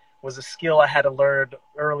household was a skill I had to learn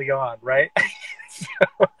early on, right?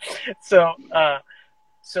 so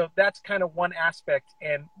that's kind of one aspect.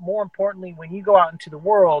 And more importantly, when you go out into the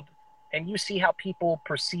world and you see how people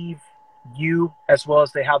perceive you, as well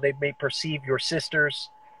as how they may perceive your sisters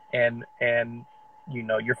and you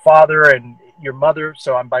know, your father and your mother.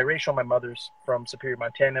 So I'm biracial. My mother's from Superior,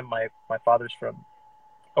 Montana. My father's from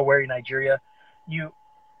Owerri, Nigeria. You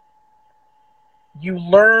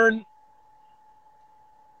learn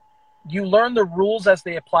the rules as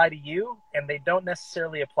they apply to you, and they don't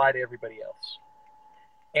necessarily apply to everybody else.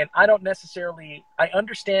 And I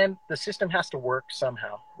understand the system has to work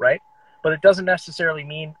somehow, right? But it doesn't necessarily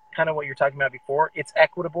mean, kind of what you're talking about before, it's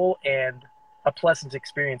equitable and a pleasant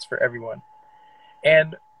experience for everyone.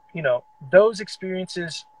 And, you know, those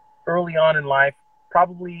experiences early on in life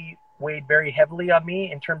probably weighed very heavily on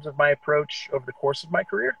me in terms of my approach over the course of my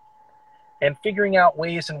career, and figuring out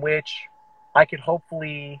ways in which I could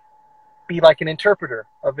hopefully be like an interpreter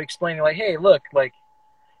of explaining, like, hey, look, like,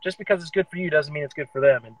 just because it's good for you doesn't mean it's good for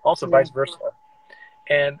them, and also vice versa.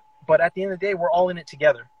 But at the end of the day, we're all in it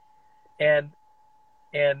together. And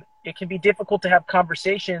it can be difficult to have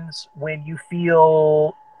conversations when you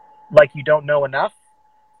feel like you don't know enough,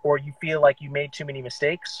 or you feel like you made too many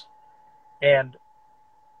mistakes. And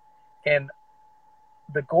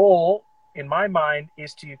the goal in my mind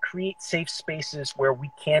is to create safe spaces where we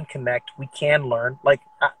can connect, we can learn. Like,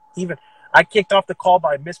 I kicked off the call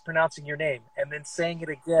by mispronouncing your name and then saying it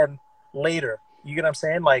again later. You get what I'm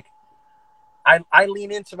saying? Like, I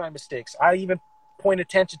lean into my mistakes. I even point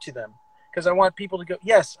attention to them because I want people to go,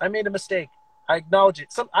 yes, I made a mistake. I acknowledge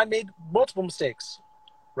it. I made multiple mistakes,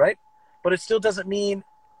 right? But it still doesn't mean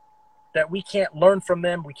that we can't learn from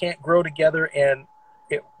them. We can't grow together. And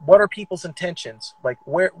what are people's intentions? Like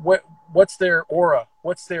what's their aura?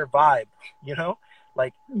 What's their vibe? You know,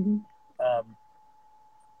 like,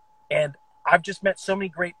 and I've just met so many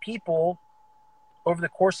great people over the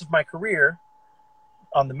course of my career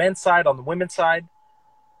on the men's side, on the women's side,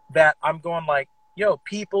 that I'm going like, yo,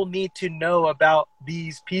 people need to know about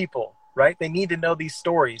these people, right? They need to know these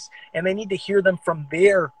stories and they need to hear them from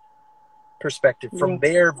their perspective, from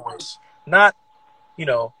their voice, not,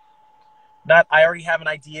 not I already have an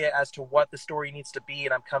idea as to what the story needs to be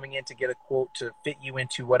and I'm coming in to get a quote to fit you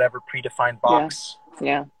into whatever predefined box.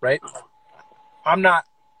 Yeah. Right? I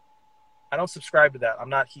don't subscribe to that.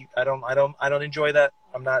 I don't enjoy that.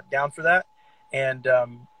 I'm not down for that. And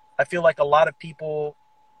I feel like a lot of people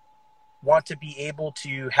want to be able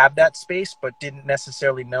to have that space, but didn't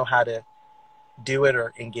necessarily know how to do it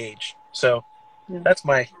or engage. So that's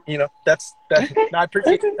my, that's that.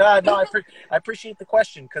 Okay. No, I appreciate the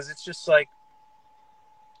question because it's just like,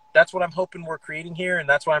 that's what I'm hoping we're creating here. And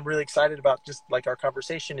that's why I'm really excited about just like our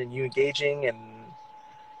conversation and you engaging and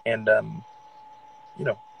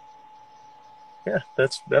yeah,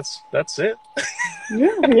 that's it.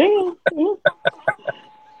 Yeah.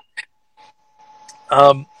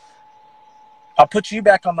 I'll put you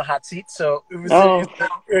back on the hot seat. So here we go. I'll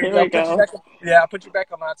put you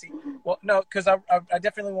back on the hot seat. Well, no, because I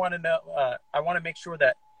definitely want to know. I want to make sure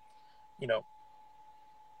that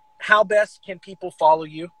how best can people follow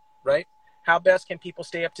you, right? How best can people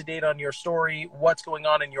stay up to date on your story, what's going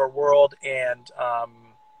on in your world, and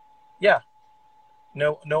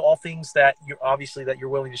know all things that you're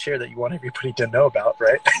willing to share that you want everybody to know about,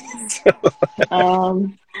 right?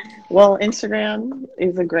 Well, Instagram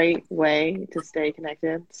is a great way to stay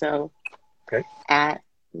connected. So at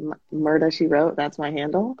Murda She Wrote, that's my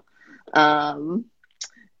handle. And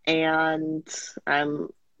I'm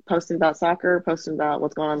posting about soccer, posting about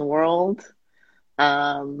what's going on in the world.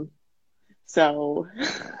 So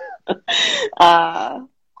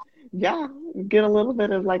get a little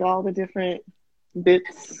bit of like all the different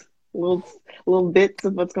bits, little bits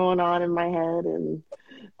of what's going on in my head, and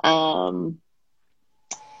I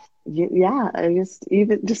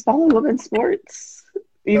just follow women's sports,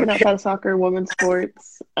 even outside of soccer, women's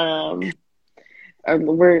sports. Where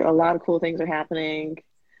a lot of cool things are happening,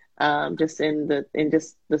 just in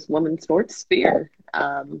this women's sports sphere.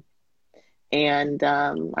 And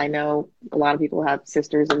I know a lot of people have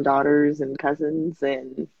sisters and daughters and cousins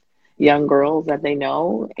and young girls that they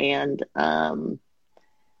know, and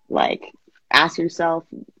like ask yourself,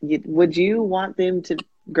 would you want them to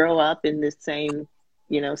grow up in this same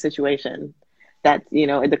situation that's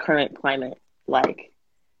in the current climate? Like,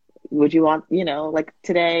 would you want like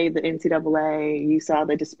today the NCAA, you saw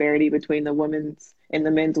the disparity between the women's and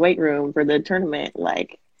the men's weight room for the tournament.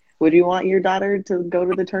 Like, would you want your daughter to go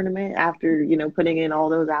to the tournament after putting in all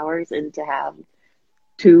those hours and to have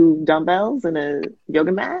 2 dumbbells and a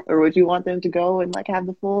yoga mat? Or would you want them to go and like have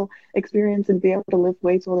the full experience and be able to lift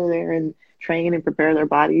weights while they're there and train and prepare their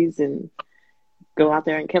bodies and go out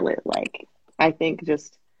there and kill it? Like, I think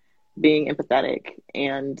just being empathetic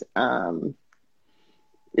and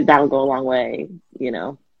that'll go a long way,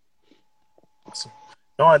 Awesome.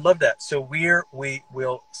 No, I love that. So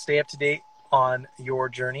we'll stay up to date on your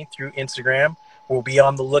journey through Instagram. We'll be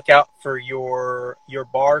on the lookout for your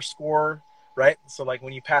bar score, right? So like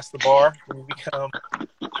when you pass the bar, when you become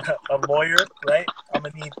a lawyer, right? I'm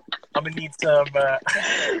gonna need some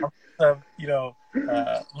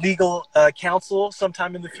legal counsel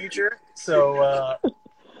sometime in the future. So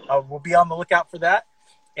we'll be on the lookout for that,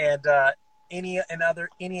 and any and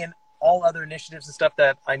all other initiatives and stuff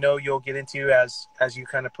that I know you'll get into as you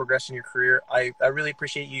kind of progress in your career. I really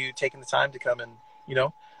appreciate you taking the time to come and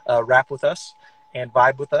rap with us and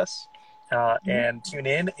vibe with us and tune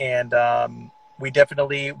in, and we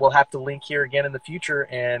definitely will have to link here again in the future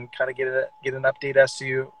and kind of get an update as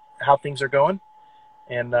to how things are going,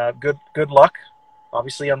 and good luck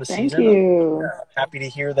obviously on the season. Thank you. Happy to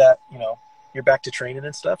hear that you're back to training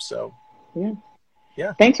and stuff, so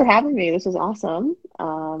yeah. Thanks for having me. This was awesome.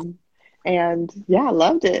 And I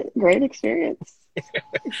loved it. Great experience.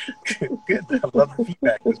 Good. I love the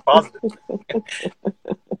feedback. It's positive.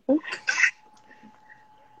 All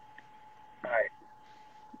right.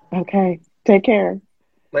 Okay. Take care.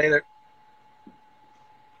 Later.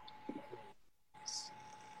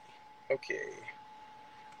 Okay.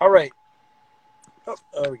 All right. Oh,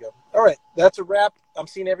 there we go. All right. All right, that's a wrap. I'm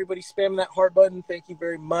seeing everybody spamming that heart button. Thank you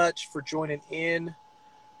very much for joining in.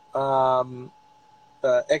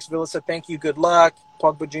 X Villa said, thank you, good luck.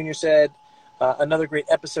 Pogba Jr. said, another great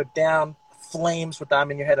episode down. Flames with the I'm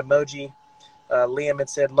in your head emoji. Liam had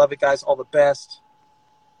said, love it, guys, all the best.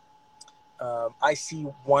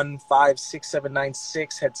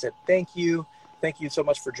 IC156796 had said, thank you. Thank you so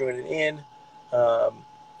much for joining in.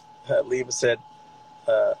 Liam said,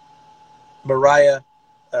 Mariah,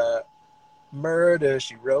 Murder,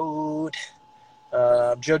 She Wrote.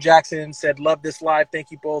 Joe Jackson said, love this live.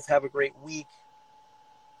 Thank you both. Have a great week.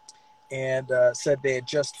 And said they had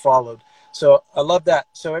just followed. So I love that.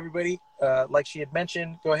 So everybody, like she had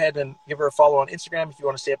mentioned, go ahead and give her a follow on Instagram if you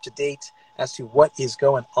want to stay up to date as to what is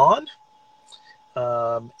going on.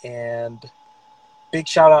 And big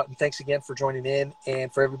shout out and thanks again for joining in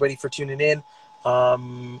and for everybody for tuning in.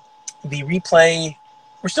 The replay,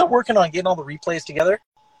 we're still working on getting all the replays together.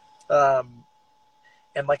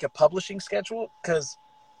 And like a publishing schedule, because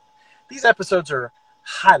these episodes are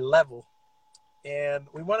high level and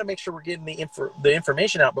we want to make sure we're getting the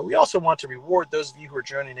information out, but we also want to reward those of you who are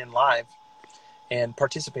joining in live and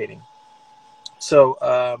participating. So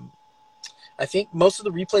I think most of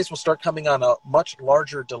the replays will start coming on a much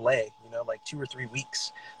larger delay, like 2 or 3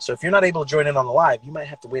 weeks. So if you're not able to join in on the live, you might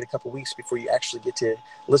have to wait a couple weeks before you actually get to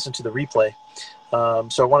listen to the replay. So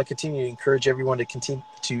I want to continue to encourage everyone to continue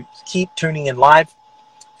to keep tuning in live,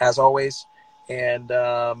 as always. And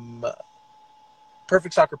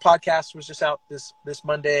Perfect Soccer Podcast was just out this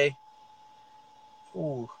Monday.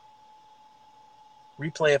 Ooh.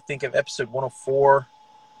 Replay, I think, of episode 104.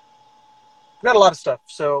 We got a lot of stuff.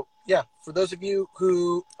 So, yeah, for those of you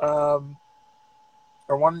who are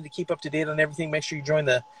wanting to keep up to date on everything, make sure you join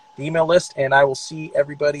the email list. And I will see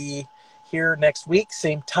everybody here next week.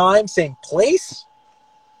 Same time, same place.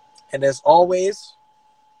 And as always,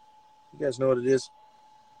 you guys know what it is.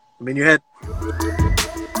 I'm in your head.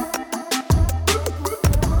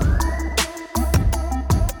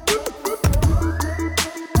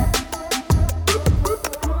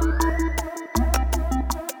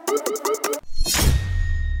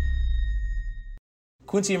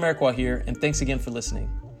 Quincy Amarikwa here, and thanks again for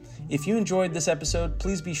listening. If you enjoyed this episode,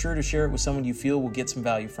 please be sure to share it with someone you feel will get some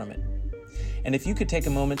value from it. And if you could take a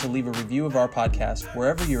moment to leave a review of our podcast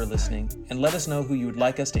wherever you're listening and let us know who you would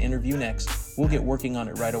like us to interview next, we'll get working on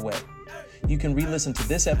it right away. You can re-listen to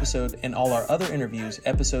this episode and all our other interviews,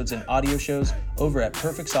 episodes, and audio shows over at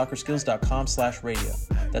perfectsoccerskills.com/radio.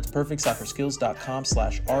 That's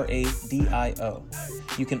perfectsoccerskills.com/RADIO.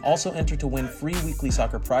 You can also enter to win free weekly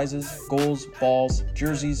soccer prizes, goals, balls,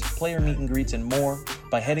 jerseys, player meet and greets, and more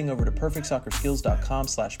by heading over to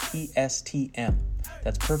perfectsoccerskills.com/PSTM.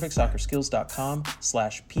 That's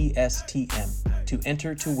perfectsoccerskills.com/PSTM to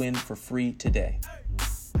enter to win for free today.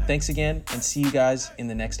 Thanks again, and see you guys in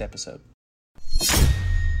the next episode.